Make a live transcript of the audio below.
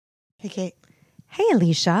Hey, Kate, Hey,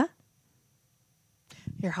 Alicia.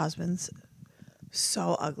 your husband's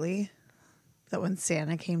so ugly that when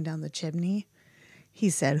Santa came down the chimney, he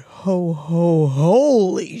said, ho, ho,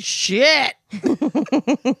 holy shit.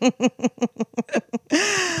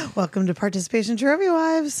 Welcome to Participation Trophy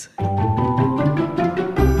Wives.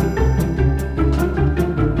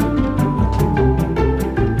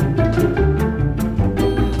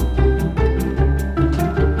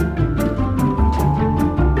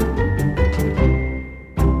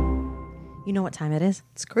 You know what time it is?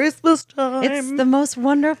 It's Christmas time. It's the most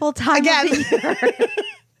wonderful time Again. of the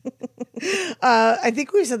year. I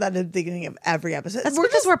think we said that at the beginning of every episode. That's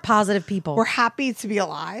because we're positive people. We're happy to be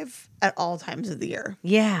alive at all times of the year.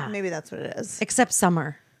 yeah. Maybe that's what it is. Except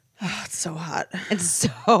summer. Oh, it's so hot. It's so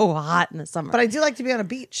hot in the summer. But I do like to be on a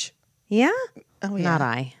beach. yeah? Oh, yeah. Not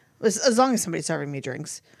I. As long as somebody's serving me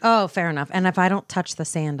drinks. Oh, fair enough. And if I don't touch the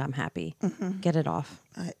sand, I'm happy. Get it off.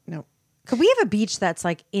 No. Could we have a beach that's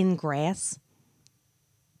like in grass?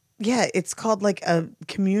 Yeah, it's called like a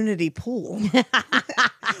community pool.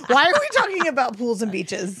 Why are we talking about pools and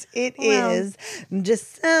beaches? It is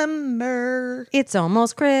December. It's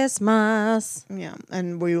almost Christmas. Yeah,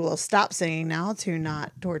 and we will stop singing now to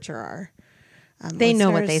not torture our They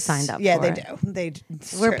know what they listeners. signed up Yeah, for. they do. They We're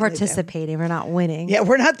certainly participating. We're not winning. do. Yeah,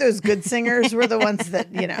 we're not those good singers. We're the ones that,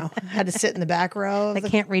 had to sit in the back row. They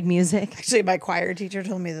can't read music. Actually, my choir teacher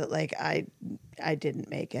told me that like I didn't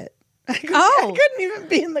make it. I Oh. couldn't even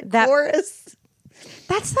be in the chorus.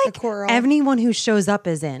 That's like choral. anyone who shows up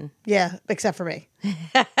is in. Yeah, except for me.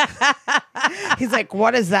 He's like,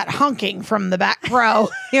 what is that honking from the back row?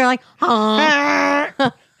 You're like, huh?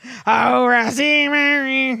 Oh, Rosie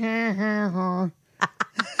Mary.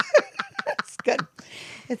 It's good.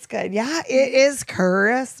 It's good. Yeah, it is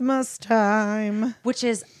Christmas time. Which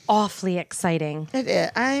is awfully exciting. It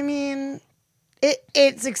is. I mean,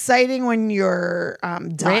 it's exciting when you're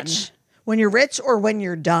done. Rich? When you're rich or when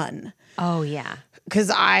you're done. Oh, yeah. Because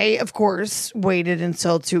I, of course, waited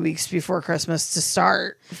until 2 weeks before Christmas to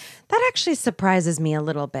start. That actually surprises me a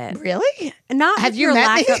little bit. Really? Not Have with you your met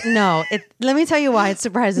lack me? of, no. Let me tell you why it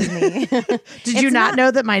surprises me. Did you not know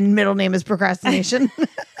that my middle name is procrastination?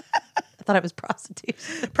 I thought it was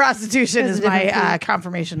prostitution. Prostitution That's is a my different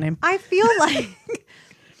confirmation name. I feel like,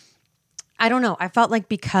 I don't know. I felt like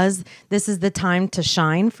because this is the time to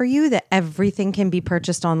shine for you, that everything can be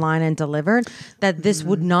purchased online and delivered, that this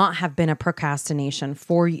would not have been a procrastination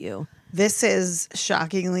for you. This is,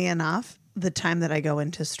 shockingly enough, the time that I go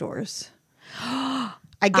into stores. I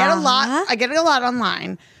get a lot. I get a lot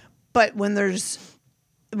online, but when there's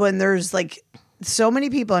like so many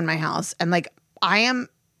people in my house, and like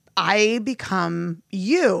I become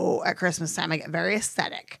you at Christmas time. I get very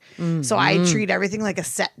aesthetic. So I treat everything like a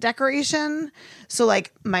set decoration. So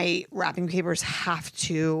like my wrapping papers have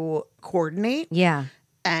to coordinate. Yeah.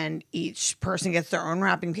 And each person gets their own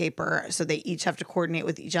wrapping paper. So they each have to coordinate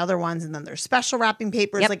with each other ones. And then there's special wrapping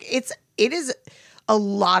papers. Yep. Like it is a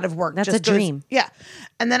lot of work. That's just a dream. Yeah.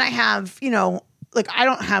 And then I have, like I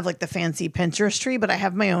don't have like the fancy Pinterest tree, but I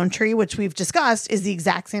have my own tree, which we've discussed is the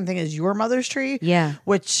exact same thing as your mother's tree. Yeah.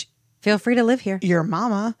 Which Feel free to live here. your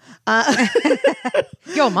mama.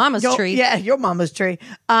 Yo, mama's tree. Yeah, your mama's tree.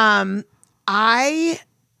 I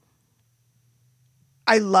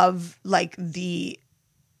love like the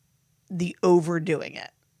overdoing it.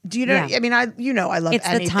 Do you know? Yeah. I mean, I love It's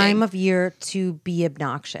anything. the time of year to be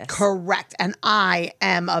obnoxious. Correct. And I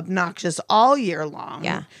am obnoxious all year long.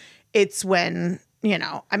 Yeah. It's when, I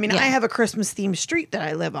mean, Yeah. I have a Christmas themed street that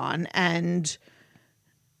I live on, and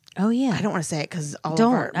Oh, yeah. I don't want to say it because my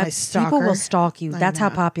Don't. stalker. People will stalk you. I That's how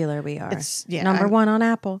know. popular we are. It's- yeah, Number I'm- one on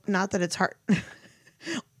Apple. Not that it's hard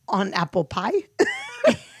on apple pie.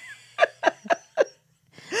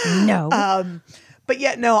 No. But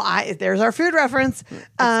yeah, no, there's our food reference.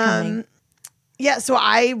 coming. Yeah, so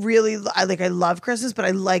I love Christmas, but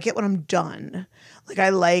I like it when I'm done. Like I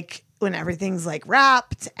like when everything's like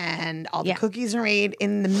wrapped and all the Yeah. cookies are made.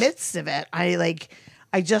 In the midst of it,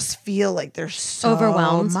 I just feel like there's so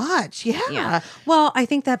Overwhelmed. much. Yeah. Yeah. Well, I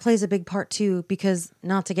think that plays a big part too, because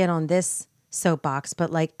not to get on this soapbox,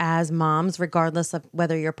 but like as moms, regardless of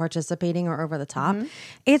whether you're participating or over the top,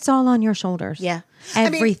 it's all on your shoulders. Mm-hmm. Yeah. I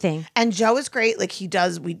mean, Everything. and Joe is great. Like he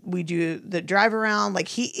does, we do the drive around. Like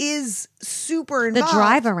he is super The involved.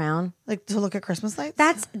 drive around, Like to look at Christmas lights.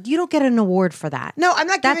 you don't get an award for that. No, I'm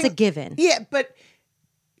not That's giving, a given. Yeah, but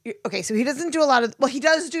okay, so he doesn't do a lot of, well, he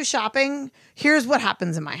does do shopping. Here's what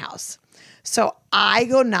happens in my house. So I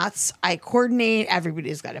go nuts. I coordinate.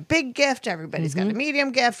 Everybody's got a big gift. Everybody's got a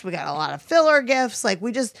medium gift. We got a lot of filler gifts. Like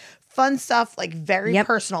we just fun stuff, like very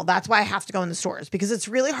personal. That's why I have to go in the stores because it's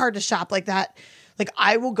really hard to shop like that. Like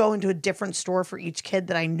I will go into a different store for each kid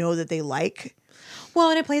that I know that they like.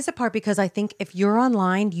 Well, and it plays a part because I think if you're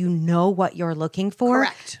online, you know what you're looking for.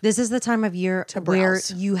 Correct. This is the time of year where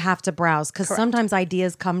browse. you have to browse because sometimes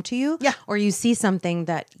ideas come to you. Yeah. Or you see something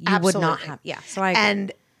that you would not have. Yeah. So I agree.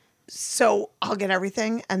 And so I'll get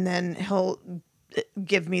everything and then he'll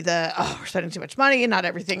give me we're spending too much money and not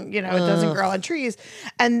everything, it doesn't grow on trees.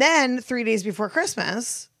 And then 3 days before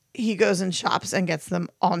Christmas, he goes and shops and gets them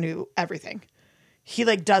all new everything. He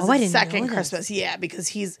does I a didn't second know Christmas. this. Yeah, because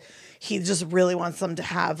he just really wants them to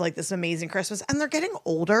have this amazing Christmas. And they're getting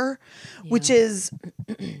older, which is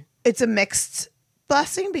it's a mixed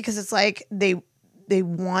blessing because it's they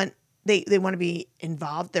want to be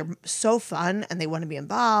involved. They're so fun and they want to be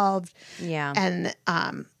involved. Yeah. And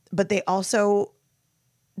but they also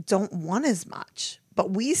don't want as much.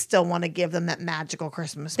 But we still want to give them that magical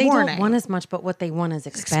Christmas morning. They don't want as much, but what they want is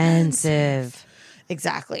expensive.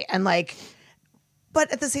 Exactly. And but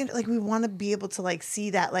at the same time, we want to be able to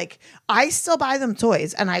see that. I still buy them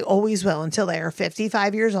toys, and I always will until they are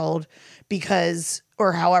 55 years old,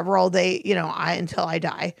 or however old they, until I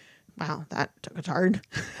die. Wow, that took a turn.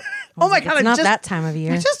 Oh my God! It's not that time of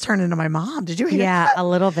year. I just turned into my mom. Did you hear Yeah, that? a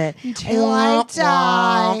little bit. Till I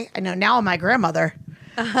die. I know. Now I'm my grandmother.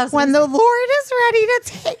 When the Lord is ready to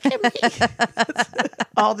take me.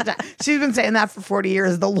 All the time. She's been saying that for 40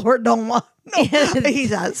 years. The Lord don't want. No, he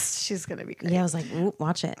does. She's going to be great. Yeah, I was like, ooh,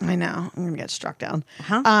 watch it. I know. I'm going to get struck down.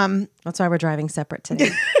 Huh? That's why we're driving separate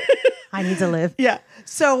today. I need to live. Yeah.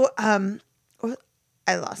 So I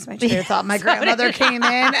lost my train of thought. My grandmother came in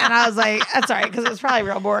and I was like, that's all right because it was probably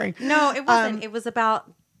real boring. No, it wasn't. It was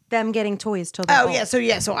about them getting toys till they're old.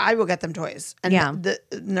 So I will get them toys. And yeah. the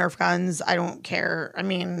Nerf guns, I don't care. I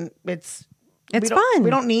mean, it's fun. We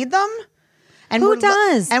don't need them. And who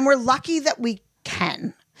does? And we're lucky that we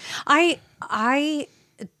can. I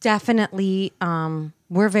definitely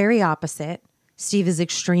we're very opposite. Steve is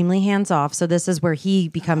extremely hands off, so this is where he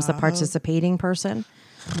becomes the participating person.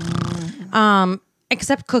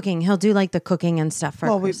 Except cooking, he'll do the cooking and stuff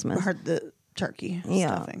for Christmas. We heard the turkey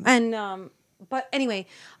stuffing. And but anyway,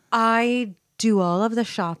 I do all of the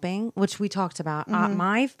shopping, which we talked about.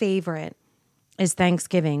 My favorite is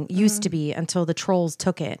Thanksgiving. Used to be until the trolls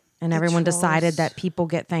took it, and everyone decided that people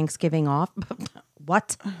get Thanksgiving off.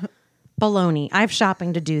 What? Baloney. I have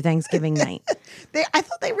shopping to do Thanksgiving night. I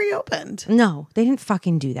thought they reopened. No, they didn't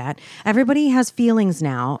fucking do that. Everybody has feelings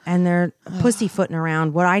now, and they're pussyfooting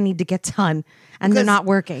around what I need to get done, and they're not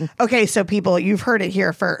working. Okay, so people, you've heard it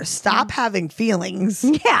here first. Stop having feelings.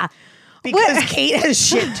 Yeah. Because Kate has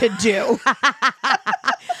shit to do.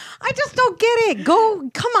 I just don't get it.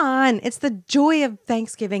 Come on. It's the joy of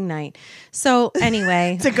Thanksgiving night. So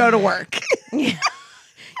anyway. To go to work. Yeah.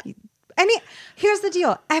 Here's the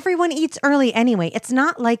deal. Everyone eats early anyway. It's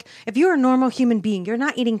not like if you're a normal human being, you're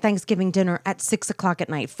not eating Thanksgiving dinner at 6:00 at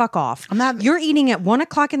night. Fuck off. You're eating at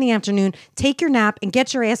 1:00 in the afternoon. Take your nap and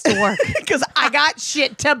get your ass to work. Because I got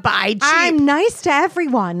shit to buy cheap. I'm nice to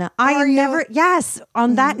everyone. Yes,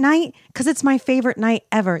 on that night, because it's my favorite night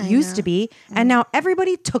ever. It used to be. And now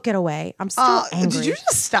everybody took it away. I'm still angry. Did you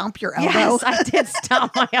just stomp your elbow? Yes, I did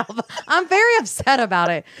stomp my elbow. I'm very upset about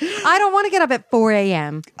it. I don't want to get up at 4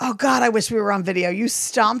 a.m. Oh God, I wish we were on video. You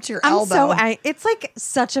stomped your elbow. It's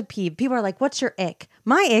such a peeve. People are like, what's your ick?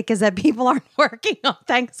 My ick is that people aren't working on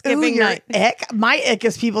Thanksgiving night. Ick? My ick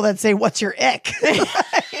is people that say, what's your ick?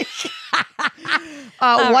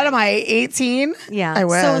 What am I, 18? Yeah. I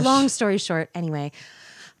wish. So long story short, anyway.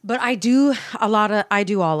 But I do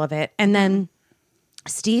all of it. And then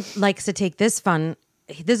Steve likes to take this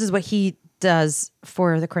is what he does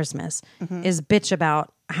for the Christmas, is bitch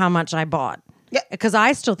about how much I bought. Yeah. Because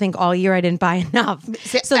I still think all year I didn't buy enough.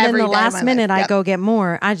 So then the last minute I go get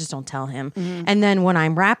more. I just don't tell him. And then when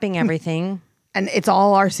I'm wrapping everything. And it's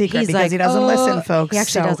all our secret because he doesn't listen, folks. He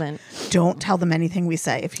actually doesn't. Don't tell them anything we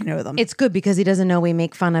say if you know them. It's good because he doesn't know we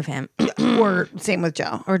make fun of him. Or same with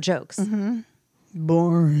Joe. Or jokes.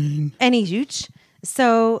 Boring. Any huge.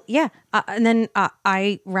 So yeah. And then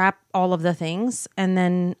I wrap all of the things. And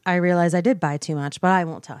then I realize I did buy too much, but I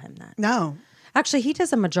won't tell him that. No. Actually, he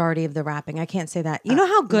does a majority of the wrapping. I can't say that. You know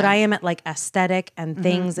how good I am at aesthetic and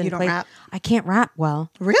things and you don't rap? I can't rap well.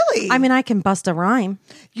 Really? I mean, I can bust a rhyme.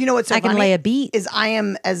 You know what's so I can funny lay a beat. Is I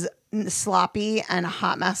am as sloppy and a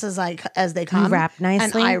hot mess as they come. You rap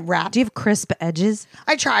nicely. And I rap. Do you have crisp edges?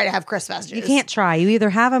 I try to have crisp edges. You can't try. You either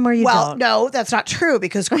have them or you don't. No, that's not true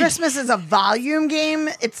because Christmas is a volume game.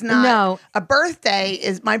 It's not. No.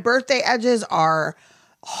 My birthday edges are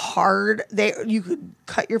hard. You could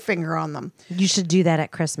cut your finger on them. You should do that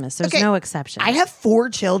at Christmas. There's no exception. I have 4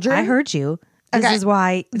 children. I heard you. This Okay. is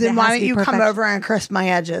why. Then it why has to don't be you come perfect. over and crisp my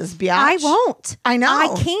edges, biatch? I won't. I know.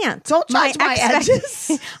 I can't. Don't judge my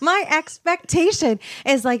edges. My expectation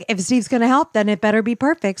is like, if Steve's going to help, then it better be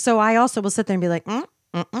perfect. So I also will sit there and be like,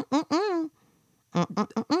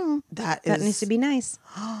 That that needs to be nice.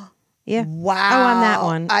 Yeah. Wow. Oh, on that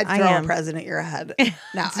one. I'd I throw a am. present at your head.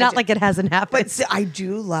 No, It's not like it hasn't happened. But see, I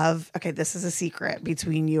do love, okay, this is a secret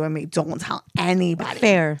between you and me. Don't tell anybody.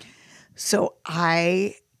 Fair. So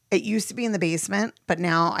it used to be in the basement, but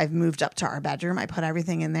now I've moved up to our bedroom. I put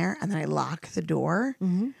everything in there and then I lock the door.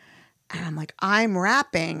 And I'm like, I'm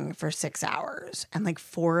rapping for 6 hours. And like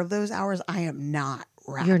 4 of those hours, I am not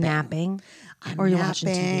rapping. You're napping. I'm Or you're napping.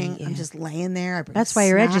 watching TV. Yeah. I'm just laying there. I bring That's why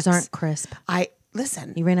your edges snacks. aren't crisp.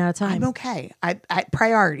 Listen. You ran out of time. I'm okay. I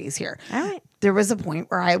priorities here. All right. There was a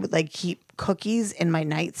point where I would like keep cookies in my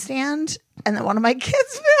nightstand, and then one of my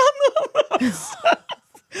kids found them.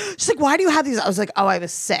 She's like, "Why do you have these?" I was like, "Oh, I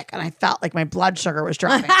was sick, and I felt like my blood sugar was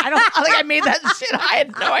dropping." I made that shit. I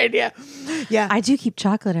had no idea. Yeah, I do keep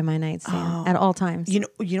chocolate in my nightstand at all times. you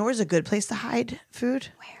know where's a good place to hide food?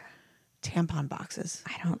 Where? Tampon boxes.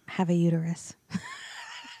 I don't have a uterus.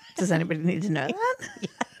 Does anybody need to know that?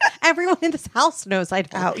 Everyone in this house knows I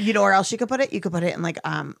don't. Oh, you know where else you could put it? You could put it in like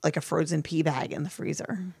a frozen pea bag in the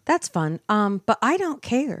freezer. That's fun. But I don't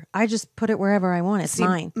care. I just put it wherever I want. It's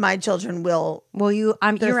mine. My children will. Well, you're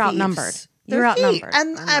they're outnumbered. thieves. You're They're thieves. outnumbered.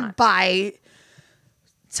 And I'm I not. buy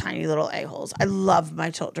tiny little a-holes. I love my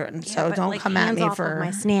children, so But, don't like, come at hands me off of for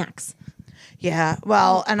my snacks. Yeah.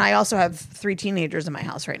 Well, and I also have 3 teenagers in my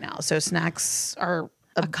house right now, so snacks are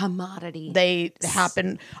A commodity. they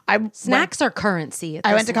happen. Snacks are currency. At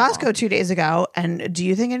I this went to level. Costco 2 days ago, and do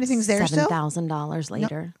you think anything's there still? $7,000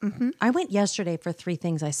 later. I went yesterday for 3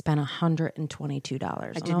 things. I spent $122.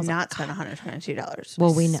 I did not spend $122.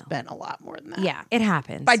 Well, I we know. spent a lot more than that. Yeah, it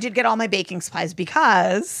happens. But I did get all my baking supplies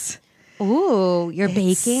because Ooh, you're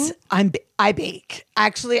baking? I bake.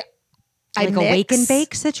 Actually, I Like a wake and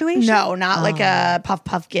bake situation? No, not like a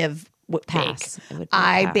puff give Pass. bake. It would be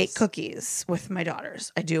I pass. bake cookies with my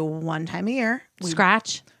daughters. I do one time a year.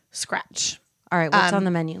 Scratch? Scratch. All right, what's on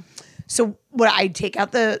the menu? So what I take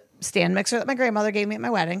out the stand mixer that my grandmother gave me at my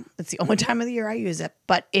wedding. It's the only time of the year I use it.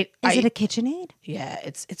 But Is it a KitchenAid? yeah,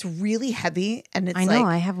 it's really heavy and it's I know, like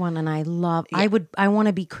I have one and I love I want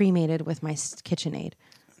to be cremated with my KitchenAid.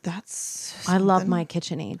 that's I love my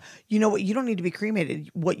KitchenAid. You know what? You don't need to be cremated.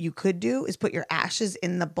 What you could do is put your ashes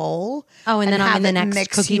in the bowl. Oh, and then I'm have in the it next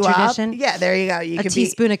mix cookie you up. tradition? Yeah, there you go. You A could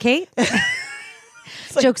teaspoon of Kate?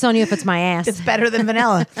 Joke's on you if it's my ass. It's better than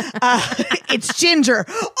vanilla. It's ginger.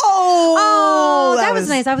 Oh, that was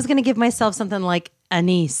nice. I was going to give myself something like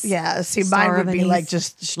anise. Yeah. See, Star mine of would be anise. like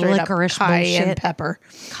just straight Licorice up cayenne bullshit. pepper.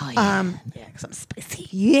 Cayenne. Yeah, because I'm spicy.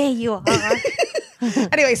 Yeah, you are.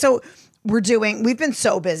 Anyway, so we've been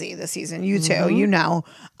so busy this season. You too, Mm-hmm. you know.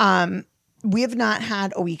 We have not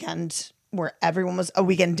had a weekend where a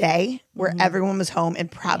weekend day where everyone was home in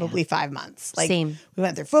probably 5 months. Like Same. we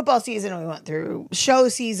went through football season, we went through show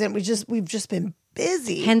season. We've just been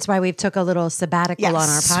busy. Hence why we've took a little sabbatical on our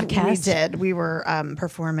podcast. We did. We were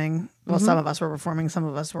performing. Well, some of us were performing. Some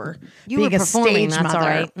of us were You being were a performing, stage that's mother. all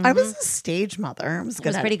right. I was a stage mother. It was good.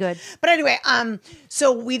 was pretty good. But anyway,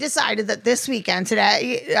 so we decided that this weekend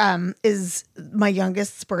today is my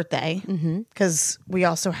youngest's birthday because we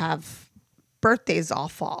also have birthdays all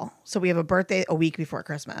fall. So we have a birthday a week before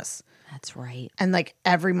Christmas. That's right. And like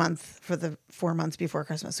every month for the 4 months before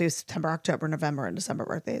Christmas. So we have September, October, November, and December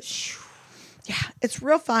birthdays. Yeah, it's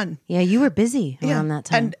real fun. Yeah, you were busy around that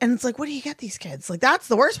time. And it's like, what do you get these kids? Like, that's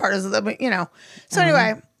the worst part is that, you know. So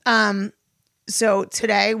anyway, so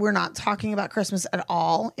today we're not talking about Christmas at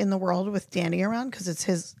all in the world with Danny around because it's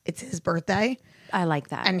his birthday. I like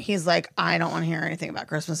that. And he's like, I don't want to hear anything about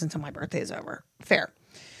Christmas until my birthday is over. Fair.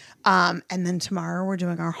 And then tomorrow we're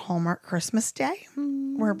doing our Hallmark Christmas Day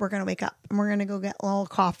where we're going to wake up and we're going to go get little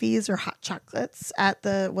coffees or hot chocolates at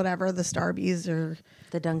the Starbies or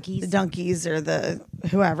the donkeys. the Dunkies or the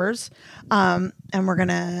whoever's. And we're going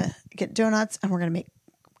to get donuts and we're going to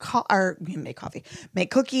make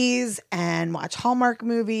cookies and watch Hallmark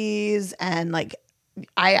movies. And like,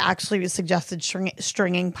 I actually suggested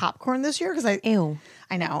stringing popcorn this year because Ew.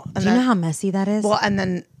 I know. And Do you know how messy that is? well, and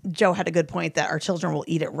then Joe had a good point that our children will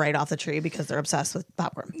eat it right off the tree because they're obsessed with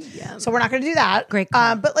popcorn. Yeah. So we're not going to do that. Great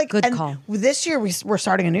call. But like, Good and call. this year we're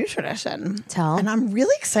starting a new tradition. Tell. And I'm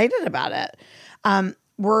really excited about it.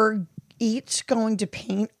 We're each going to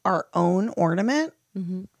paint our own ornament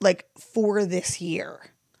like for this year.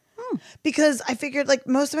 Because I figured like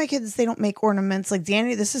most of my kids, they don't make ornaments. Like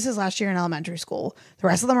Danny, this is his last year in elementary school. The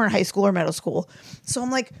rest of them are in high school or middle school. So I'm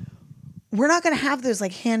like, we're not going to have those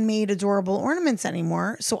like handmade adorable ornaments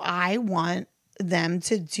anymore. So I want them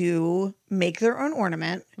to make their own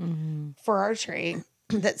ornament for our tree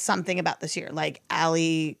that's something about this year. Like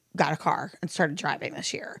Allie got a car and started driving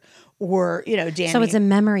this year. Or, Danny. So it's a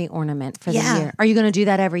memory ornament for the year. Are you going to do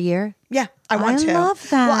that every year? Yeah, I want to. I love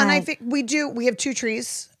that. Well, and I think we do. We have 2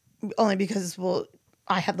 trees, only because,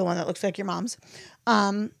 I have the one that looks like your mom's.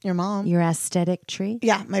 Your mom. Your aesthetic tree.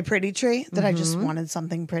 Yeah, my pretty tree that I just wanted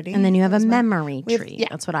something pretty. And then you have a memory tree.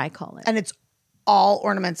 That's what I call it. And it's all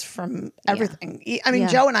ornaments from everything. I mean,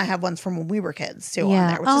 Joe and I have ones from when we were kids too on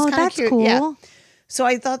there, which is kind of cute. Cool. Yeah. So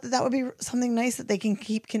I thought that would be something nice that they can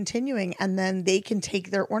keep continuing, and then they can take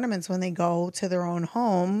their ornaments when they go to their own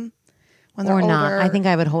home when they're or older. not. I think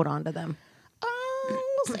I would hold on to them.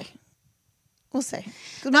 We'll see. We'll see.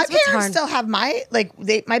 My parents still have my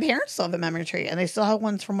parents still have a memory tree, and they still have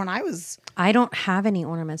ones from when I was. I don't have any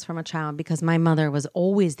ornaments from a child because my mother was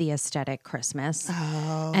always the aesthetic Christmas,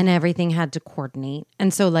 and everything had to coordinate.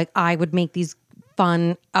 And so, I would make these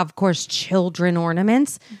fun, of course, children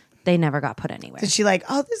ornaments. They never got put anywhere. Did she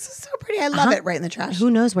oh, this is so pretty. I love it. Right in the trash.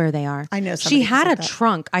 Who knows where they are? I know. She had a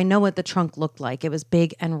trunk. I know what the trunk looked like. It was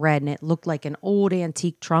big and red, and it looked like an old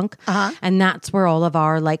antique trunk. And that's where all of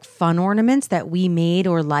our fun ornaments that we made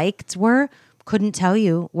or liked were. Couldn't tell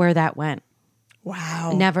you where that went.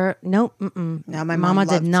 Wow. Never. Nope. Mm-mm. Now my mama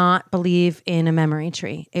did not believe in a memory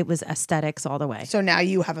tree. It was aesthetics all the way. So now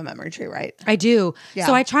you have a memory tree, right? I do. Yeah.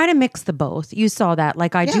 So I try to mix the both. You saw that.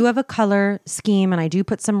 I do have a color scheme and I do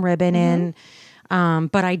put some ribbon in.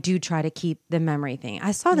 But I do try to keep the memory thing.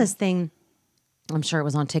 I saw this thing. I'm sure it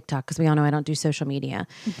was on TikTok because we all know I don't do social media.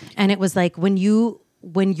 And it was when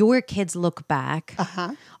your kids look back,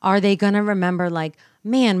 are they going to remember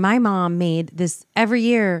man, my mom made this every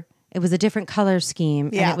year. It was a different color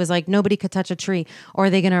scheme. And it was nobody could touch a tree. Or are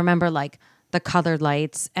they going to remember the colored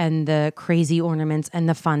lights and the crazy ornaments and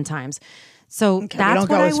the fun times? So that's what I want.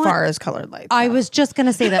 We don't go as far as colored lights. I was just going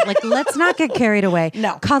to say that. Let's not get carried away.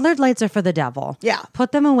 No. Colored lights are for the devil. Yeah.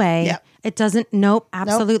 Put them away. Yeah. It doesn't,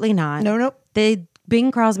 absolutely not. Nope.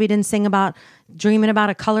 Bing Crosby didn't sing about dreaming about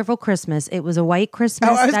a colorful Christmas. It was a white Christmas.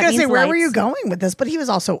 Oh, I was going to say, where were lights. you going with this? But he was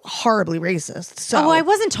also horribly racist. So. Oh, I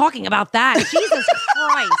wasn't talking about that. Jesus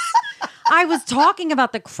Christ. I was talking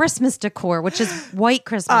about the Christmas decor, which is white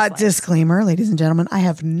Christmas lights. Disclaimer, ladies and gentlemen, I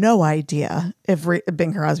have no idea if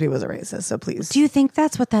Bing Crosby was a racist, so please. Do you think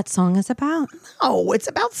that's what that song is about? No, it's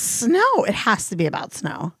about snow. It has to be about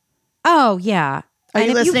snow. Oh, yeah. Are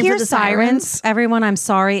you listening hear for the sirens? Everyone, I'm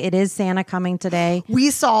sorry. It is Santa coming today. We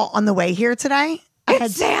saw on the way here today.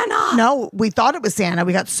 It's Santa. No, we thought it was Santa.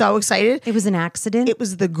 We got so excited. It was an accident. It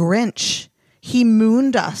was the Grinch. He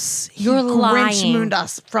mooned us. You're lying. Grinch mooned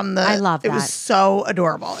us from the. I love that. It was so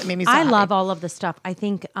adorable. It made me so happy. love all of the stuff. I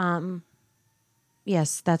think,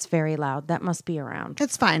 yes, that's very loud. That must be around.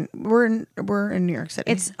 It's fine. We're in New York City.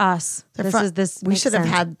 It's us. We should have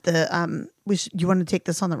had the. You want to take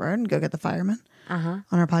this on the road and go get the fireman? On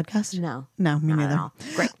our podcast? No, me neither.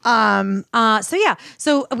 Great.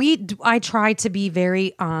 So I try to be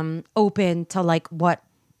very open to what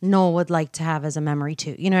Noel would like to have as a memory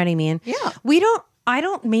too. You know what I mean? Yeah. I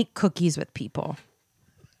don't make cookies with people.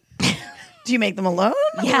 Do you make them alone?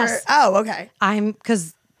 Yes. Oh, okay.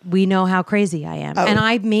 Because we know how crazy I am, and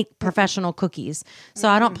I make professional cookies, so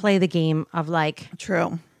I don't play the game of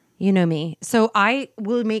True. You know me. So I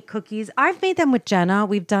will make cookies. I've made them with Jenna.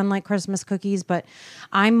 We've done Christmas cookies, but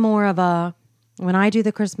I'm more of when I do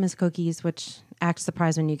the Christmas cookies, which act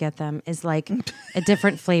surprised when you get them, is a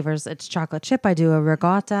different flavors. It's chocolate chip. I do a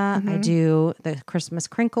regatta. I do the Christmas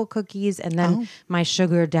crinkle cookies, and then my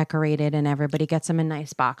sugar decorated, and everybody gets them in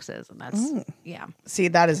nice boxes. And that's, See,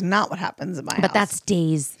 that is not what happens in my house. But that's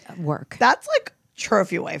days work. That's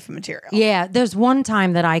trophy wife material. Yeah, there's one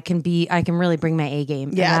time that I can really bring my A game,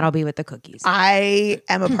 and that'll be with the cookies. I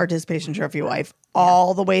am a participation trophy wife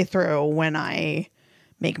all the way through when I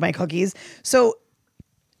make my cookies. So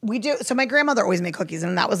we do. So my grandmother always made cookies,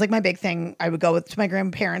 and that was my big thing. I would go to my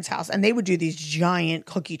grandparents' house, and they would do these giant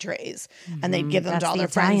cookie trays, and they'd give them to all their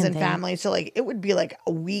friends and family. So it would be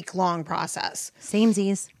a week-long process.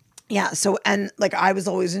 Samesies. Yeah. So, and I was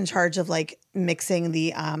always in charge of mixing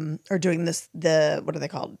the, or doing what are they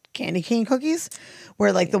called? Candy cane cookies,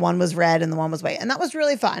 where the one was red and the one was white. And that was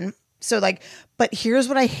really fun. So but here's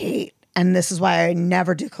what I hate. And this is why I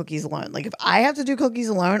never do cookies alone. If I have to do cookies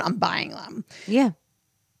alone, I'm buying them. Yeah.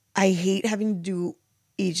 I hate having to do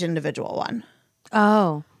each individual one.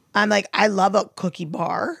 Oh. I'm I love a cookie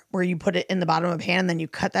bar where you put it in the bottom of a pan and then you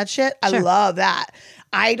cut that shit. Sure. I love that.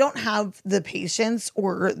 I don't have the patience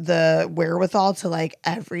or the wherewithal to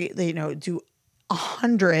do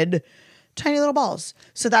 100 tiny little balls.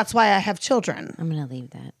 So that's why I have children. I'm going to leave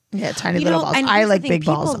that. Yeah, tiny little balls. and I here's the like thing, big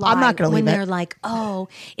balls. people I'm lie not going to when leave they're it. like, oh,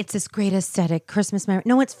 it's this great aesthetic Christmas memory.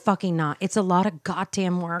 No, it's fucking not. It's a lot of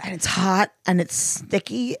goddamn work. And it's hot and it's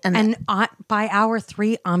sticky. And by hour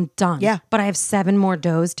 3, I'm done. Yeah. But I have 7 more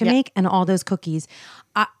doughs to make and all those cookies.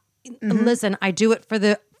 Listen, I do it for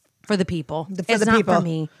the people. It's not people. for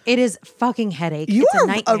me. It is fucking headache. You it's are a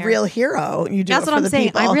nightmare. a real hero. You do That's it for what I'm the saying.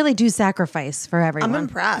 people. I really do sacrifice for everyone. I'm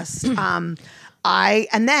impressed.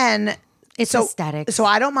 And then It's aesthetics. So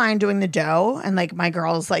I don't mind doing the dough, and like my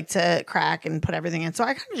girls like to crack and put everything in. So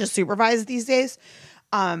I kind of just supervise these days.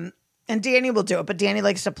 And Danny will do it, but Danny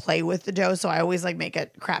likes to play with the dough, so I always like make a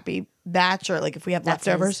crappy batch, or like if we have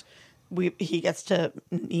leftovers, he gets to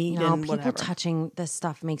eat and people whatever. touching this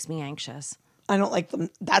stuff makes me anxious. I don't like them.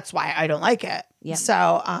 That's why I don't like it. Yep.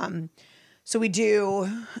 So we do,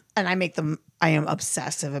 and I make them. I am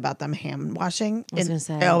obsessive about them hand washing. I was gonna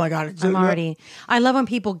say, oh my god, I love when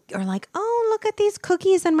people are like, "Oh, look at these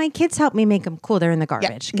cookies," and my kids help me make them. Cool, they're in the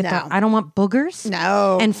garbage. Get that. I don't want boogers.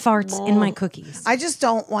 No. And farts in my cookies. I just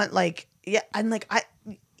don't want and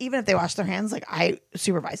even if they wash their hands, like I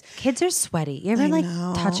supervise. Kids are sweaty. You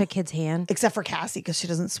ever touch a kid's hand? Except for Cassie, because she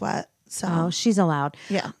doesn't sweat. So Oh, she's allowed.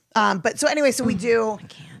 yeah. But so anyway, so we do.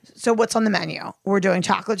 So what's on the menu? We're doing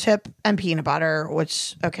chocolate chip and peanut butter,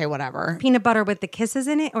 which okay, whatever. Peanut butter with the kisses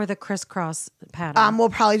in it or the crisscross pattern? We'll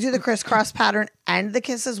probably do the crisscross pattern and the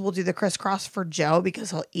kisses. We'll do the crisscross for Joe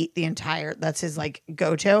because he'll eat the entire. That's his like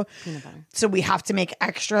go-to. Peanut butter. So we have to make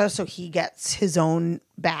extra so he gets his own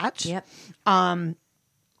batch. Yep. And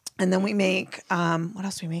then we make what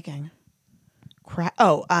else are we making?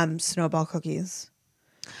 Snowball cookies.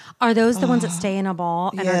 Are those the ones that stay in a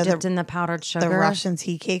ball and are dipped in the powdered sugar? The Russian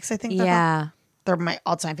tea cakes, I think. Yeah. They're my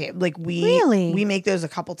all-time favorite. Like Really? we make those a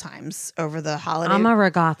couple times over the holiday. I'm a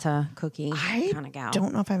regatta cookie kind of gal. I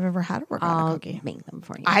don't know if I've ever had a regatta cookie. Make them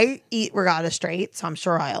for you. I eat regatta straight, so I'm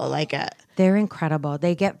sure I'll like it. They're incredible.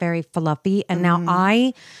 They get very fluffy. And now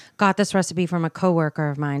I got this recipe from a coworker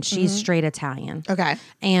of mine. She's straight Italian. Okay.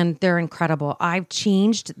 And they're incredible. I've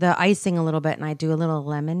changed the icing a little bit and I do a little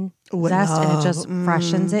lemon zest and it just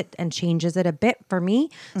freshens it and changes it a bit for me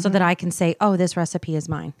so that I can say, oh, this recipe is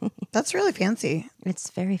mine. That's really fancy. It's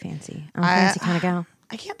very fancy. I'm a fancy kind of gal.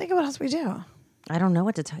 I can't think of what else we do. I don't know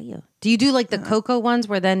what to tell you. Do you do like the cocoa ones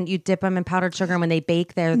where then you dip them in powdered sugar and when they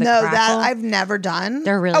bake, they're the crackle? That I've never done.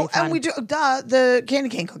 They're really fun. And we do the candy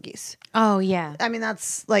cane cookies. Oh, yeah. I mean,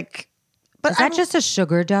 that's like... But Is that just a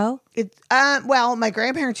sugar dough? Well, my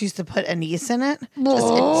grandparents used to put anise in it. Just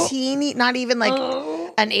a teeny, not even like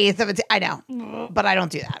an eighth of I know, but I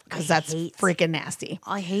don't do that because that's freaking nasty.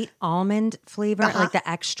 I hate almond flavor, like the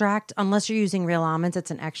extract. Unless you're using real almonds, it's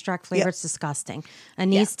an extract flavor. It's disgusting.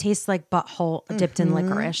 Anise tastes like butthole dipped in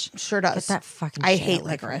licorice. Sure does. Get that fucking I shit hate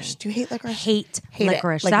away from licorice. me. Do you hate licorice? Hate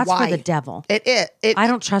licorice. Like, That's why? for the devil. It I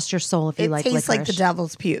don't trust your soul if you like licorice. It tastes like the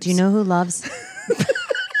devil's pubes. Do you know who loves?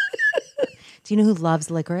 Do you know who loves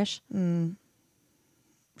licorice?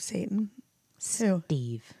 Satan? Who?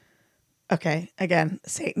 Steve. Okay, again,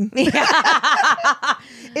 Satan.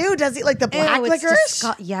 Ew, does he like the black Ew, it's licorice?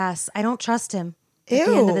 yes, I don't trust him. At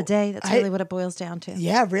the end of the day, that's really what it boils down to.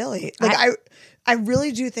 Yeah, really. Like I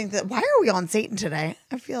really do think that. Why are we on Satan today?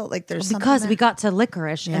 I feel like there's because something we got to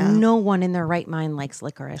licorice, and no one in their right mind likes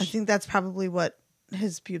licorice. I think that's probably what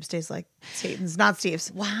his pubes taste like. Satan's, not Steve's.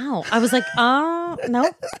 Wow, I was like, oh no.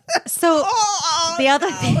 So the other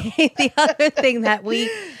thing that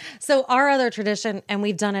so our other tradition, and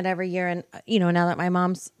we've done it every year, and now that my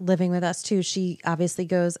mom's living with us too, she obviously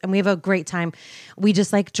goes, and we have a great time. We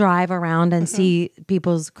just like drive around and see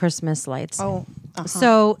people's Christmas lights. Oh,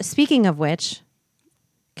 so speaking of which,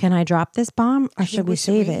 can I drop this bomb or should we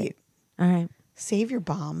save it? All right, save your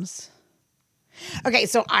bombs. Okay,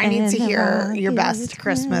 so I need to hear your best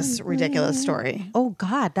Christmas ridiculous story. Oh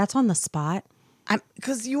God, that's on the spot.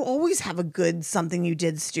 Because you always have a good something you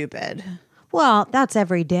did stupid. Well, that's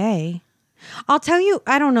every day. I'll tell you,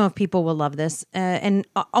 I don't know if people will love this, and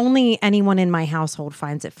only anyone in my household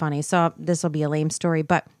finds it funny. So this will be a lame story,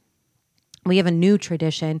 but we have a new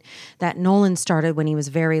tradition that Nolan started when he was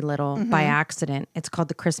very little by accident. It's called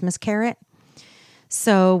the Christmas carrot.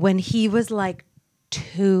 So when he was like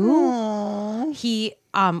 2,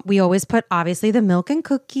 we always put obviously the milk and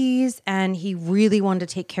cookies, and he really wanted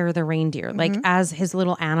to take care of the reindeer. Like as his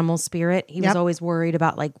little animal spirit, he was always worried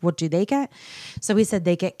about like, what do they get? So we said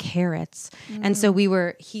they get carrots. And so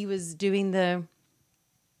he was doing the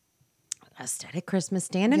aesthetic Christmas,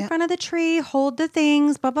 stand in front of the tree, hold the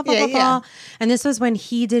things, blah, blah, blah, blah, blah. And this was when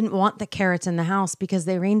he didn't want the carrots in the house because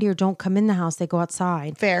the reindeer don't come in the house. They go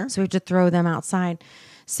outside. Fair. So we have to throw them outside.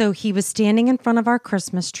 So he was standing in front of our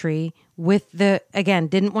Christmas tree with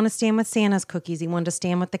didn't want to stand with Santa's cookies. He wanted to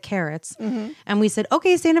stand with the carrots. And we said,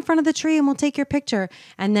 okay, stand in front of the tree and we'll take your picture.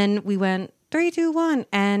 And then we went 3, 2, 1.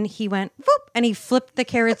 And he went, whoop, and he flipped the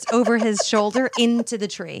carrots over his shoulder into the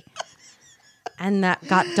tree. And that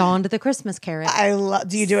got Dawn to the Christmas carrot.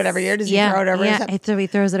 Do you do it every year? Does he throw it over his head? He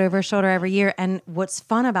throws it over his shoulder every year. And what's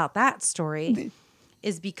fun about that story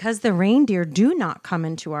is because the reindeer do not come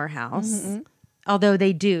into our house, although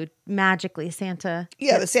they do magically. Santa,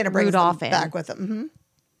 the Santa brings Rudolph them back with him.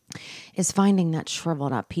 is finding that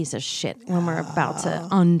shriveled up piece of shit when we're about to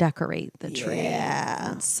undecorate the tree.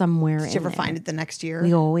 Yeah. It's somewhere Did you ever find it the next year?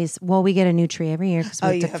 We get a new tree every year because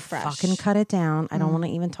we you have to have fresh. fucking cut it down. I don't want to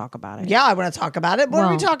even talk about it. Yeah, I want to talk about it. What are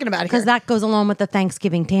we talking about here? Because that goes along with the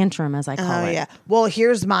Thanksgiving tantrum, as I call it. Oh, yeah. Well,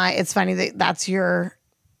 it's funny that that's your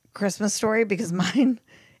Christmas story because mine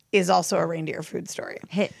is also a reindeer food story.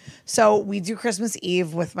 Hit. So we do Christmas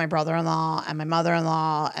Eve with my brother-in-law and my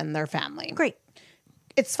mother-in-law and their family. Great.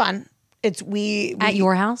 It's fun. We At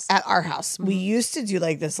your house? At our house. We used to do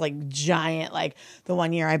like this like giant, like the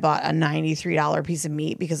one year I bought a $93 piece of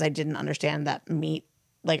meat because I didn't understand that meat.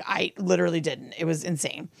 Like I literally didn't. It was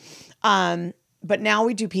insane. But now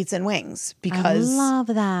we do pizza and wings because I love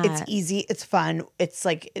that. It's easy. It's fun. It's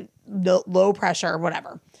like low pressure,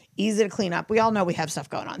 whatever. Easy to clean up. We all know we have stuff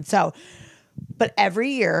going on. So, but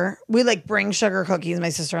every year we like bring sugar cookies. My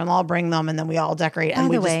sister-in-law will bring them and then we all decorate. By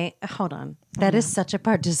the way, hold on. That is such a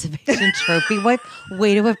participation trophy. What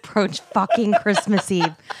way to approach fucking Christmas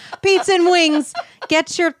Eve. Pizza and wings.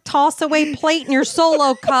 Get your toss away plate and your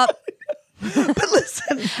Solo cup. But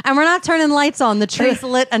listen. And we're not turning lights on. The tree's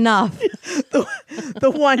lit enough.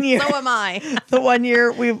 The one year. So am I. The one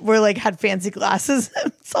year we were like had fancy glasses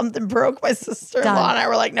and something broke. My sister-in-law and I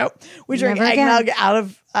were like, nope. We drink Never eggnog again. out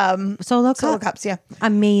of Solo cups. Yeah.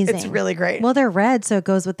 Amazing. It's really great. Well, they're red, so it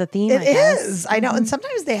goes with the theme. It I guess. is. I know. And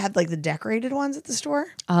sometimes they have like the decorated ones at the store.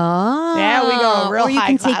 Oh. Yeah, we go real Or you high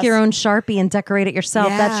can class. take your own Sharpie and decorate it yourself.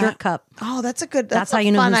 That's your cup. Oh, that's a good. That's a how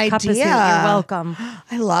you know fun whose cup is who. idea. You're welcome.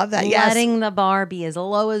 I love that. Yes. Letting the bar be as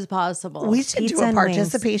low as possible. We should Pizza do a and wings.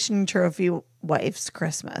 participation trophy wife's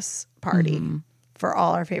Christmas party for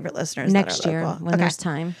all our favorite listeners Next that are year local. when there's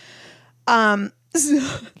time.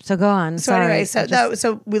 So go on. So Sorry. anyway,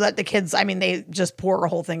 so we let the kids. I mean, they just pour a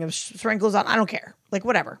whole thing of sprinkles on. I don't care. Like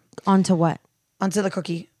whatever. Onto what? Onto the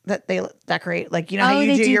cookie that they decorate. Like you know how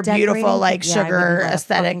you they do your decorating? beautiful like Yeah, I sugar wouldn't let a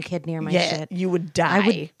aesthetic. fucking kid near my yeah, shit. you would die. I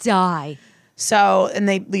would die. So, and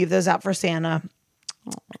they leave those out for Santa.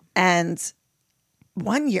 And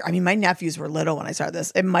one year, I mean, my nephews were little when I started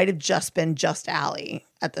this. It might have just been just Allie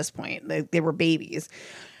at this point. They were babies.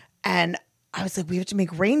 And I was like, we have to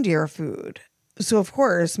make reindeer food. So, of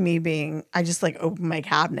course, I just like opened my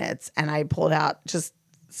cabinets and I pulled out just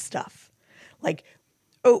stuff like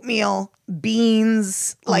oatmeal,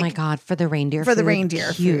 beans. Oh like, my God, for the reindeer for food. the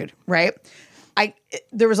reindeer Cute. food, right?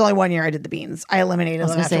 There was only one year I did the beans. I eliminated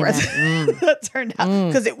them gonna say afterwards. that. That turned out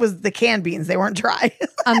because it was the canned beans; they weren't dry.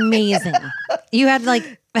 Amazing. You had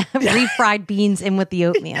like refried beans in with the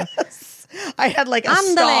oatmeal. I had like a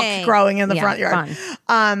Andale. stalk growing in the Yeah, front yard.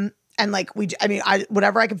 fun. And like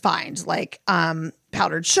whatever I could find, like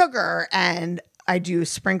powdered sugar, and I do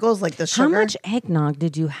sprinkles like the sugar. How much eggnog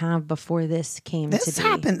did you have before this came This to be?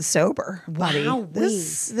 happened sober, buddy. Wow,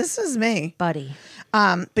 This is me. Buddy.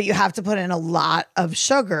 But you have to put in a lot of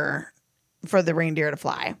sugar for the reindeer to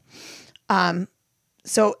fly.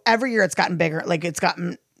 So every year it's gotten bigger. Like it's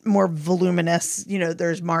gotten more voluminous. You know,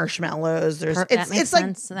 there's marshmallows. That makes It's like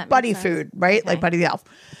sense. That makes Buddy sense. food, right? Okay. Like Buddy the Elf.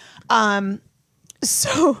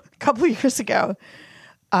 So a couple of years ago,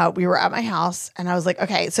 we were at my house and I was like,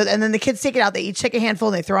 okay. So and then the kids take it out. They each take a handful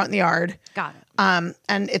and they throw it in the yard. Got it.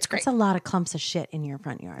 And it's great. It's a lot of clumps of shit in your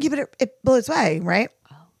front yard. Yeah, but it blows away, right?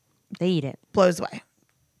 They eat it. Blows away.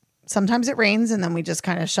 Sometimes it rains and then we just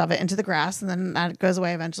kind of shove it into the grass and then that goes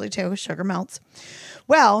away eventually too. Sugar melts.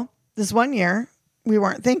 Well, this one year we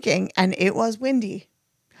weren't thinking and it was windy.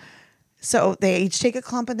 So they each take a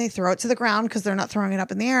clump and they throw it to the ground because they're not throwing it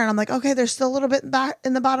up in the air. And I'm like, okay, there's still a little bit back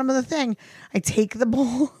in the bottom of the thing. I take the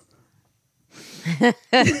bowl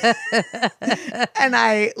and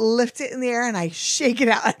I lift it in the air and I shake it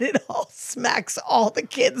out and it all smacks all the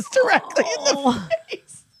kids directly in the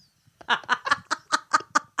face.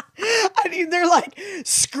 I mean, they're like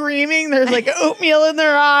screaming. There's like oatmeal in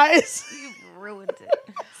their eyes. You've ruined it.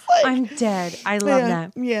 I'm dead. I love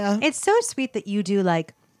that. Yeah. It's so sweet that you do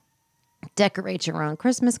like decorate your own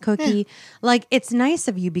Christmas cookie. Like it's nice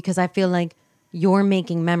of you because I feel like you're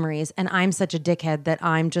making memories and I'm such a dickhead that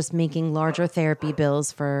I'm just making larger therapy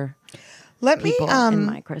bills for Let me people in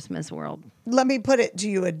my Christmas world. let me put it to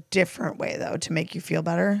you a different way though to make you feel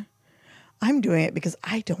better. I'm doing it because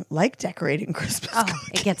I don't like decorating Christmas cookies.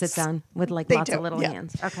 It gets it done with like They lots do, of little yeah.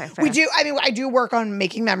 hands. Okay, fair. We do. I mean, I do work on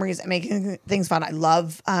making memories and making things fun. I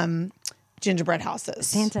love gingerbread houses.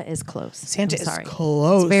 Santa is close. Santa I'm is sorry.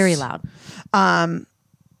 close. It's very loud.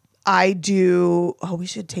 I do. Oh, we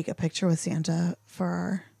should take a picture with Santa for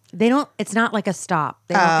our. They don't. It's not like a stop.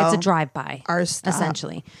 They don't, it's a drive by. Our stop.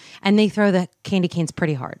 Essentially, and they throw the candy canes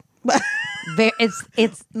pretty hard.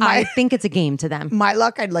 It's. I think it's a game to them. My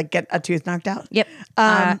luck, I'd like get a tooth knocked out. Yep.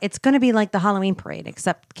 It's going to be like the Halloween parade,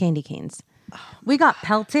 except candy canes. We got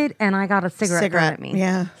pelted, and I got a cigarette thrown at me.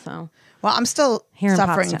 Yeah. So Well, I'm still Here in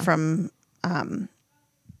suffering Pottstown. from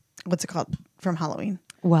what's it called? From Halloween.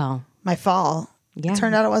 well, My fall. Yeah. It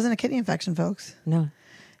turned out it wasn't a kidney infection, folks. no.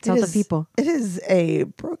 Tell the people. It is a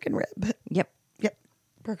broken rib. Yep. Yep.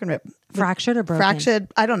 Broken rib. Fractured or broken? Fractured.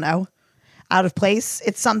 I don't know. Out of place.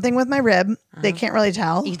 It's something with my rib. They can't really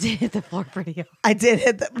tell. You did hit the floor pretty hard. I did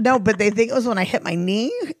hit no, but they think it was when I hit my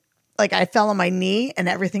knee. Like I fell on my knee and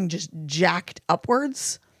everything just jacked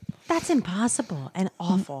upwards That's impossible and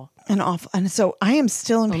awful. and off. And so I am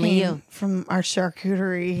still in Only pain you. from our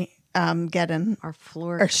charcuterie getting. Our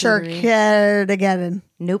floor. Our charcuterie getting.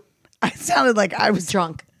 Nope. I sounded like I was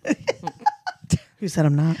Drunk. Who said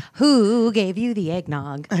I'm not? Who gave you the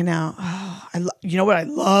eggnog? I know. Oh, you know what I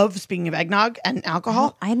love? Speaking of eggnog and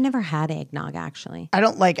alcohol, I had never had eggnog actually. I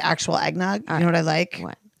don't like actual eggnog. You know what I like?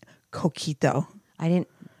 What? Coquito. I didn't.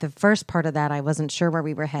 The first part of that, I wasn't sure where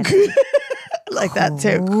we were headed. I like that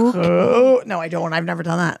too. Oh, no, I don't. I've never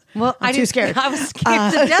done that. Well, I'm too scared. I was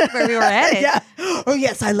scared to death where we were headed. Yeah. Oh,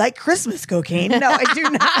 yes. I like Christmas cocaine. No, I do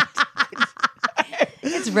not.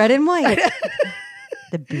 It's red and white.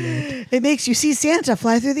 The beard. It makes you see Santa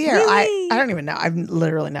fly through the air. Really? I don't even know. I've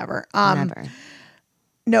literally never. Never.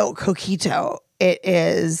 No, coquito. It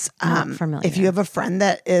is Not familiar. if you have a friend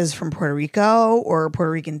that is from Puerto Rico or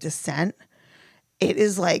Puerto Rican descent, it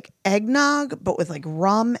is like eggnog, but with like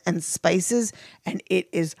rum and spices, and it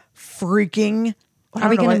is freaking. Are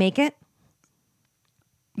we going to make it?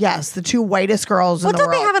 Yes, the two whitest girls Well, in the don't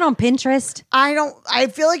world. they have it on Pinterest? I don't. I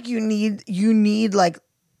feel like you need like.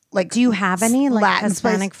 Do you have any like Latin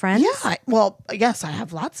Hispanic spice? friends? Yeah. Well, yes, I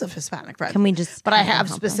have lots of Hispanic friends. Can we just But I have them have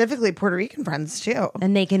help us? specifically Puerto Rican friends too.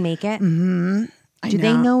 And they can make it? I Do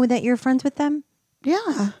they know that you're friends with them?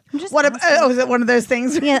 Yeah. just What? asking. Oh, is it one of those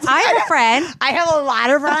things? Yeah, I have a friend. I have a lot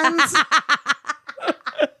of friends.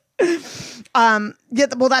 Yeah.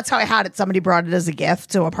 Well, that's how I had it. Somebody brought it as a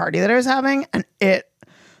gift to a party that I was having, and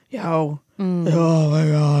oh my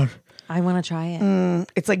god, I want to try it.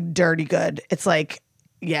 it's like dirty good. It's like,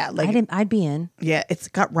 yeah, like I'd be in. yeah, it's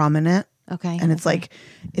got rum in it. Okay. And it's like,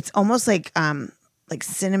 it's almost like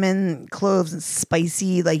cinnamon, cloves, and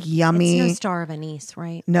spicy, like yummy. It's no star of anise,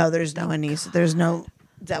 right? No, there's no anise. There's no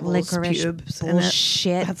devil's Licorice pubes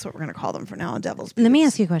bullshit. in it. That's what we're gonna call them for now. Devil's pubes. Let me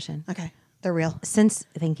ask you a question. Okay, they're real.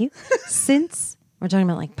 Thank you. Since we're talking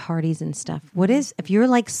about like parties and stuff, what is, if you're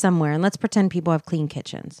like somewhere, and let's pretend people have clean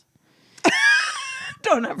kitchens.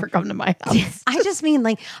 Don't ever come to my house. I just mean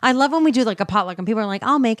like, I love when we do like a potluck and people are like,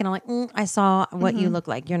 I'll make, and I'm like, I saw what you look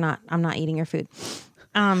like. I'm not eating your food.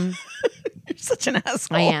 You're such an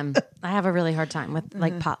asshole. I am. I have a really hard time with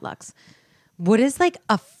like potlucks. What is like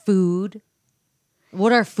a food?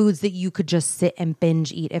 What are foods that you could just sit and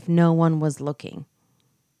binge eat if no one was looking?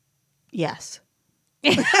 Yes.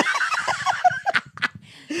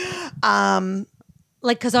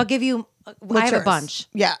 Like, cause I'll give you, I What's have yours? a bunch.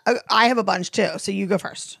 Yeah, I have a bunch too. So you go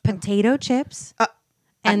first. Potato chips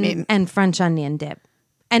and French onion dip.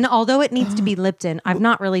 And although it needs to be Lipton, I've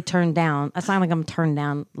not really turned down. It's not like I'm turned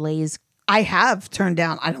down Lay's. I have turned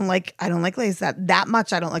down. I don't like Lay's that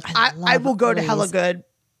much. I don't like. I will go to Hella Lay's. Good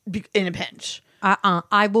in a pinch.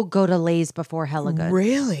 I will go to Lay's before Hella Good.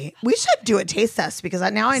 Really? We should do a taste test because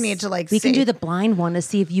now I need to like. We can do the blind one to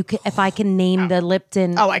see if I can name the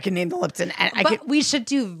Lipton. Oh, I can name the Lipton. And I But can. we should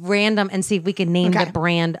do random and see if we can name Okay. the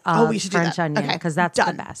brand of we should do French that. onion Okay, because that's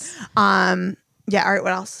done. the best. Yeah. All right.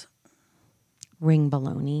 What else? Ring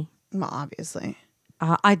bologna. Well, obviously.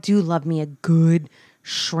 I do love me a good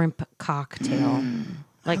shrimp cocktail.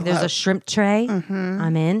 Like there's a shrimp tray.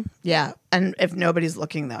 I'm in. Yeah. And if nobody's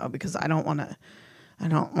looking though, because I don't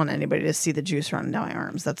want anybody to see the juice running down my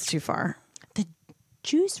arms. That's too far. The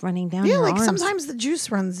juice running down Yeah, your like arms. sometimes the juice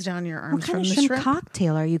runs down your arms What kind from of the shrimp, shrimp.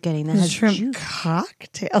 cocktail are you getting that The has shrimp juice?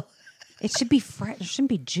 cocktail. It should be fresh. There shouldn't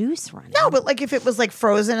be juice running. No, but like if it was like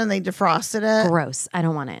frozen and they defrosted it, Gross. I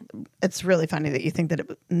don't want it. it's really funny that you think that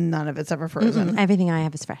none of it's ever frozen. Everything I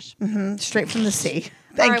have is fresh. Straight from the sea.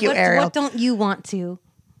 All Thank right, you, what, Ariel. What don't you want to?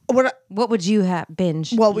 What would you have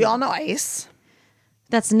binge? Well, we all know ice.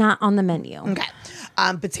 That's not on the menu. Okay.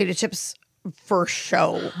 Potato chips for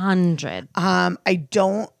show. 100. I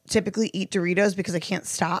don't typically eat Doritos because I can't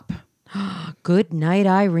stop. Good night,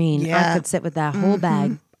 Irene. Yeah. I could sit with that whole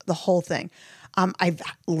bag. The whole thing. I've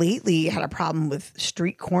lately had a problem with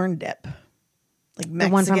street corn dip. Like Mexican.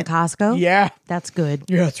 The one from Costco? Yeah. That's good.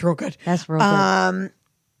 Yeah, it's real good. That's real good.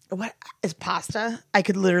 What is pasta? I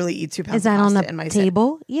could literally eat 2 pounds Is that of on pasta the in my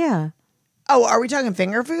table? Yeah. Oh, are we talking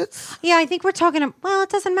finger foods? Yeah, I think we're talking, well, it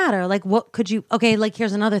doesn't matter. Like, what could you, okay, like,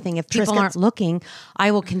 here's another thing. If people Triscuits. aren't looking,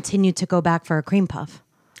 I will continue to go back for a cream puff.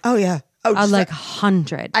 Oh, yeah. Oh, just Like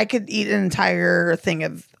 100. I could eat an entire thing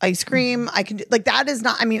of ice cream. I can do, like, that is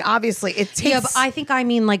not, I mean, obviously it tastes. Yeah, but I think I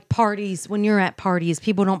mean like parties. When you're at parties,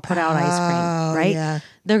 people don't put out ice cream, right? yeah.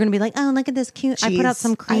 They're gonna be like, "Oh, look at this cute." I put out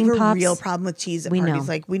some cream I have puffs. a real problem with cheese at We parties. know.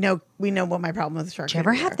 Like we know what my problem with charcuterie. Did you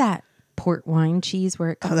ever have that port wine cheese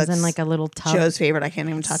where it comes that's in like a little tub? Joe's favorite. I can't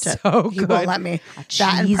even touch it. So He good. won't let me. A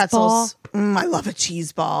That and cheese pretzels. I love a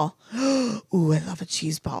cheese ball. Ooh, I love a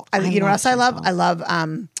cheese ball. You know what else I love? I love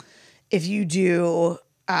if you do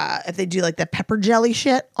if they do like the pepper jelly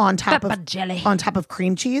shit on top Pepper of jelly. on top of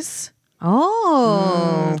cream cheese.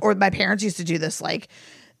 Oh, Or my parents used to do this like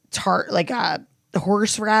tart, like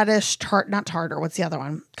horseradish tart, not tartar. What's the other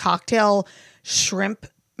one? Cocktail shrimp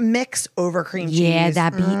mix over cream cheese. yeah,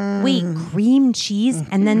 that be wait cream cheese,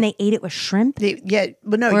 and then they ate it with shrimp.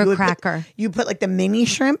 But no, Or a you would cracker. you put like the mini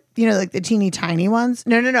shrimp, you know, like the teeny tiny ones.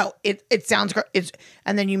 No. It sounds it's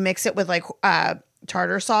and then you mix it with like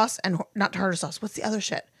tartar sauce and not tartar sauce. What's the other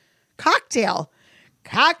shit? Cocktail.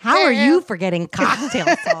 How are you forgetting cocktail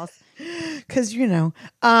sauce? Because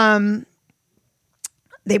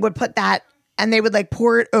they would put that and they would like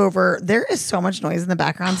pour it over. There is so much noise in the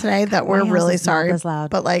background today that we're my house really is not sorry. this loud.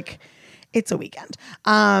 But like, it's a weekend.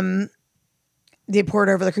 They pour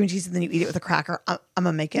it over the cream cheese and then you eat it with a cracker. I'm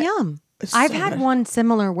gonna make it. Yum. It's I've so had good. one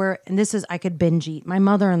similar where, and this is I could binge eat. My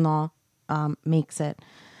mother-in-law makes it.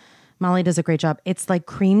 Molly does a great job. It's like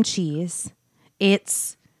cream cheese,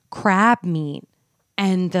 it's crab meat,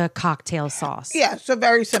 and the cocktail sauce. Yeah, so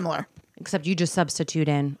very similar. Except you just substitute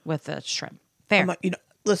in with the shrimp. Fair.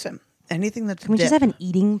 Listen, anything that's Can we just have an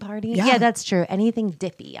eating party? Yeah. That's true. Anything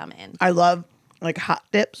dippy, I'm in. I love like hot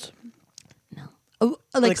dips, Oh,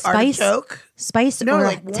 like spice, artichoke, spice No, or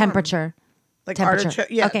like warm. temperature. like Temperature. artichoke.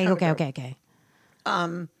 Yeah, Okay. temperature.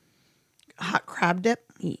 Hot crab dip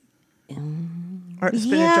or spinach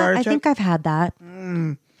Yeah, artichoke. I think I've had that.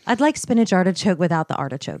 I'd like spinach artichoke without the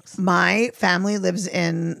artichokes. My family lives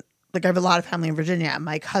in, like, I have a lot of family in Virginia.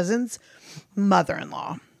 My cousin's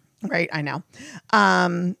mother-in-law, right? I know.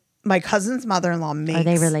 My cousin's mother-in-law makes. Are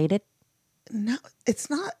they related? No, it's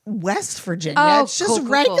not West Virginia. It's just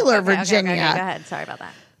regular Virginia. Okay, go ahead. Sorry about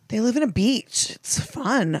that. They live in a beach. It's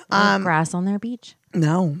fun. Grass on their beach.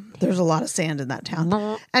 No, there's a lot of sand in that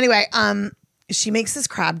town. Anyway, she makes this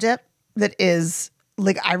crab dip that is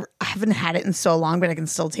like I haven't had it in so long, but I can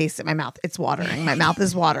still taste it in my mouth. It's watering. My mouth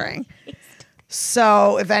is watering.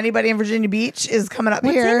 So if anybody in Virginia Beach is coming up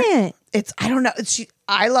What's here, in it? it's I don't know.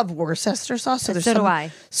 I love Worcester sauce. So there's So do some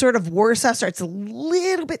I. sort of Worcester. It's a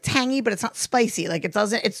little bit tangy, but it's not spicy. Like it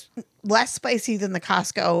doesn't. It's less spicy than the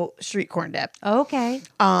Costco street corn dip. Okay.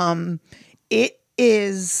 It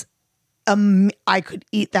is. I could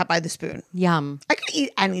eat that by the spoon. Yum. I could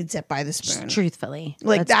eat any dip by the spoon. Truthfully.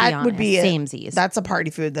 Like let's that would be honest. it. Samesies. That's a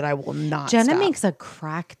party food that I will not. Jenna stop. makes a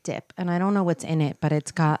crack dip, and I don't know what's in it, but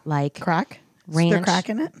it's got like crack. Is ranch, there crack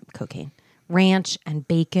in it? cocaine, ranch, and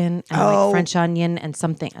bacon, and Oh. like French onion, and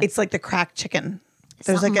something. It's like the crack chicken.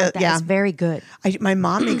 There's Something like a that. yeah. It's very good. My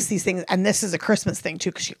mom makes these things, and this is a Christmas thing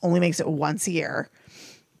too, because she only makes it once a year.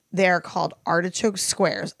 They're called artichoke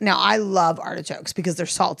squares. Now I love artichokes because they're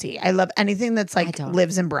salty. I love anything that's like don't.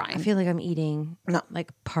 lives in brine. I feel like I'm eating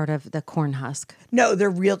like part of the corn husk. No, they're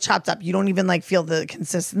real chopped up. You don't even like feel the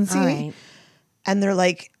consistency. All right. And they're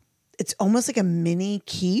like, it's almost like a mini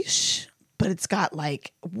quiche, but it's got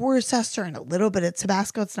like Worcester and a little bit of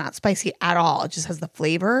Tabasco. It's not spicy at all. It just has the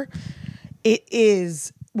flavor. It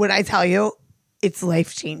is, when I tell you, it's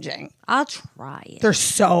life changing. I'll try it. They're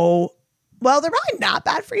so, well, they're probably not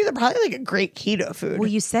bad for you. They're probably like a great keto food Well,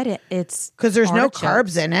 you said it. It's because there's no artichoke.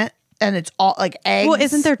 carbs in it. And it's all like eggs. Well,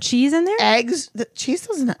 isn't there cheese in there? eggs? The cheese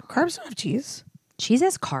doesn't have, carbs don't have cheese. Cheese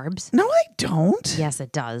has carbs. No, I don't. Yes,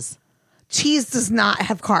 it does. Cheese does not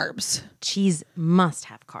have carbs. Cheese must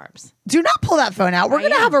have carbs. Do not pull that phone out. We're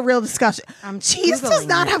going to have a real discussion. I'm Cheese does Googling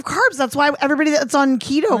not it. have carbs. That's why everybody that's on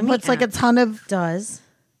keto me puts like a ask. ton of. Does.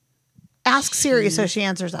 Ask Siri so she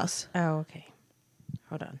answers us. Oh, okay.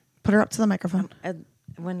 Hold on. Put her up to the microphone.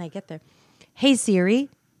 When I get there. Hey, Siri.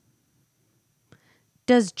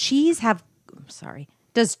 Does cheese have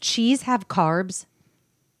carbs?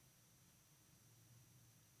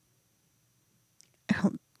 I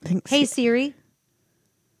don't think Hey so. Siri.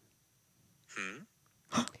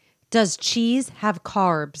 Does cheese have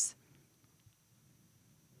carbs?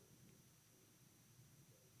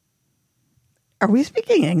 Are we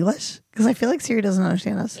speaking English? Because I feel like Siri doesn't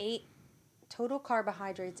understand us. 8 total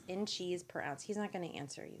carbohydrates in cheese per ounce. He's not going to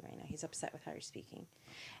answer you right now. He's upset with how you're speaking.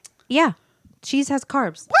 Yeah, cheese has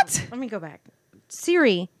carbs. What? Let me go back.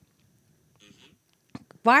 Siri,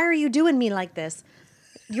 why are you doing me like this?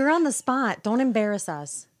 You're on the spot. Don't embarrass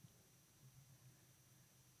us.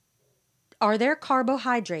 Are there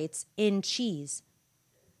carbohydrates in cheese?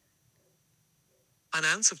 An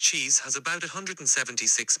ounce of cheese has about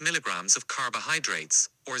 176 milligrams of carbohydrates,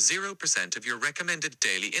 or 0% of your recommended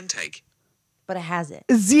daily intake. But it has it.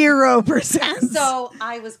 0%. So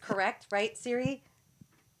I was correct, right, Siri?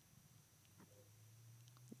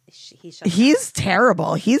 He's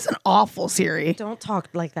terrible. He's an awful Siri. Don't talk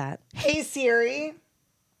like that. Hey Siri,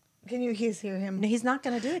 can you hear him? No, he's not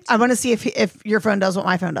going to do it. I want to see if your phone does what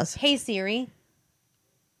my phone does. Hey Siri.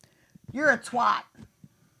 You're a twat.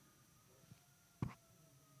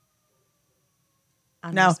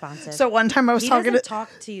 Unresponsive. So one time I was He talking doesn't to talk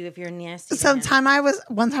to you if you're nasty. to one him. time I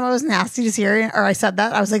was nasty to Siri, or I said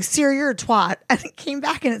that. I was like, Siri, you're a twat. And it came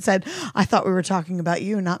back and it said, I thought we were talking about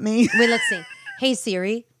you, not me. Wait, let's see. Hey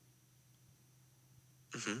Siri.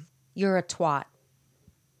 You're a twat.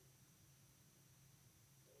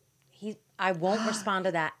 I won't respond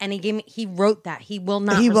to that. And he wrote that. He will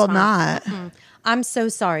not He will respond. not. I'm so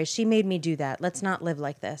sorry. She made me do that. Let's not live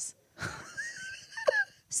like this.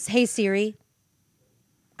 Hey Siri.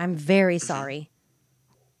 I'm very sorry.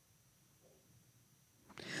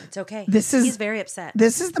 It's okay. He's very upset.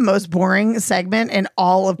 This is the most boring segment in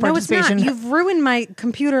all of No, it's participation. not. You've ruined my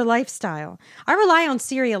computer lifestyle. I rely on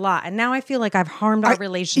Siri a lot, and now I feel like I've harmed our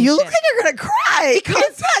relationship. You look like you're gonna cry.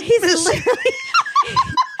 Because he's literally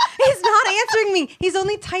he's not answering me. He's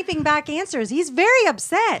only typing back answers. He's very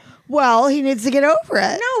upset. Well, he needs to get over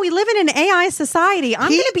it. No, we live in an AI society. I'm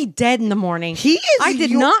going to be dead in the morning. I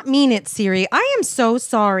did not mean it, Siri. I am so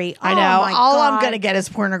sorry. I know. Oh my All God. I'm going to get is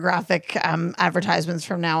pornographic advertisements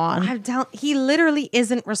from now on. He literally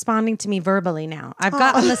isn't responding to me verbally now. I've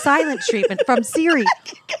gotten the silent treatment from Siri.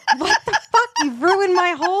 What the fuck? You've ruined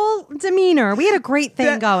my whole demeanor. We had a great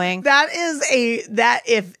thing going.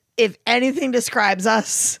 If anything describes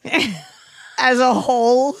us as a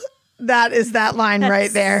whole, that is that line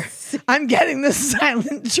right there. I'm getting the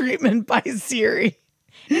silent treatment by Siri.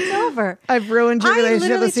 It's over. I've ruined your relationship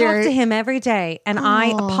literally with Siri. talk to him every day, and I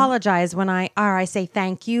apologize when I say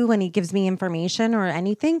thank you when he gives me information or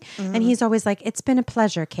anything, and he's always like, "It's been a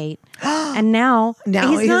pleasure, Kate." And now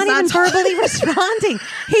he's not even verbally responding.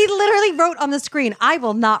 He literally wrote on the screen, "I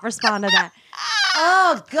will not respond to that."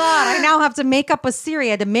 Oh God! I now have to make up with Siri.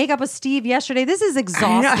 I had to make up with Steve yesterday. This is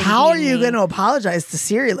exhausting. How are you me. going to apologize to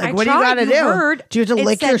Siri? Like, I what do you tried. got to do? Heard. Do you have to It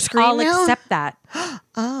lick said, your screen I'll now? accept that.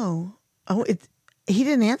 He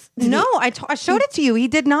didn't answer. No, I showed it to you. He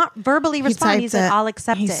did not verbally respond. He said, "I'll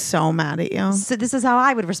accept it." He's so mad at you. So this is how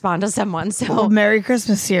I would respond to someone. So Well, Merry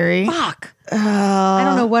Christmas, Siri. fuck. I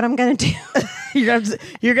don't know what I'm gonna do. You're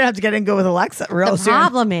gonna have to get in good with Alexa real The soon.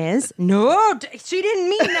 problem is, she didn't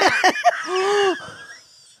mean that.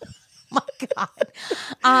 My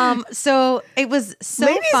God. So it was so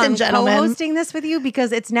Ladies fun and gentlemen. co-hosting this with you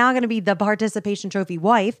because it's now going to be the participation trophy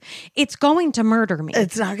wife. It's going to murder me.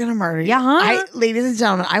 It's not gonna murder you. Yeah, huh? Ladies and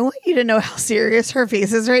gentlemen, I want you to know how serious her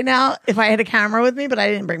face is right now. If I had a camera with me, but I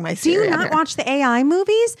didn't bring my Do Siri. you out not here. watch the AI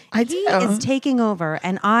movies? I He do. is taking over,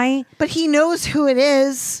 and But he knows who it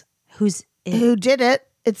is. Who did it?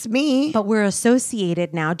 It's me. But we're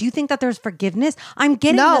associated now. Do you think that there's forgiveness? I'm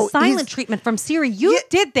getting No, the silent he's- treatment from Siri. You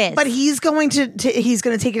did this. But he's going to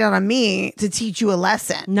take it out on me to teach you a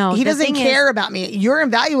lesson. No, he the doesn't thing care is- about me. You're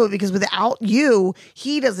invaluable because without you,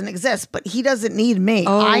 he doesn't exist. But he doesn't need me.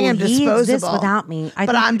 I am he disposable exists without me.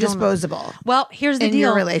 but I'm disposable. Well, here's the in deal.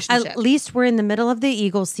 your relationship. At least we're in the middle of the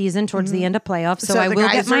Eagles season, towards the end of playoffs. So, So I the will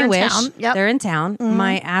guys get my are in wish. town. Yep. Uh-huh. They're in town.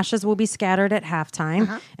 My ashes will be scattered at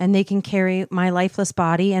halftime, and they can carry my lifeless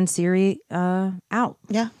body and Siri out.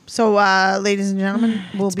 Yeah. So, ladies and gentlemen,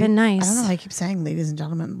 it's been nice. I don't know. I keep saying, ladies and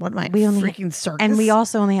gentlemen. What am I? We only freaking circus? and we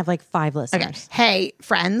also only have like 5 listeners. Okay. Hey,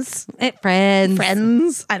 friends. Friends.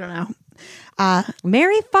 Friends. I don't know.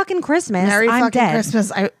 Merry fucking Christmas. Merry I'm fucking dead.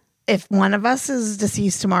 Christmas. If one of us is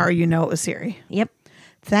deceased tomorrow, you know it was Siri. Yep.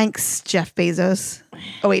 Thanks, Jeff Bezos.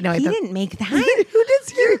 Oh wait, no, He didn't make that. Who did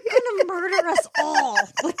Siri? You're gonna murder us all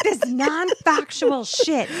with this non-factual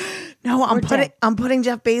shit. No, I'm dead. putting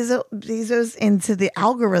Jeff Bezos into the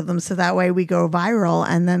algorithm so that way we go viral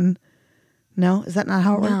and then no, is that not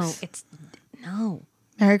how it works? No.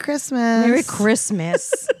 Merry Christmas. Merry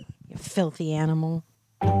Christmas, you filthy animal.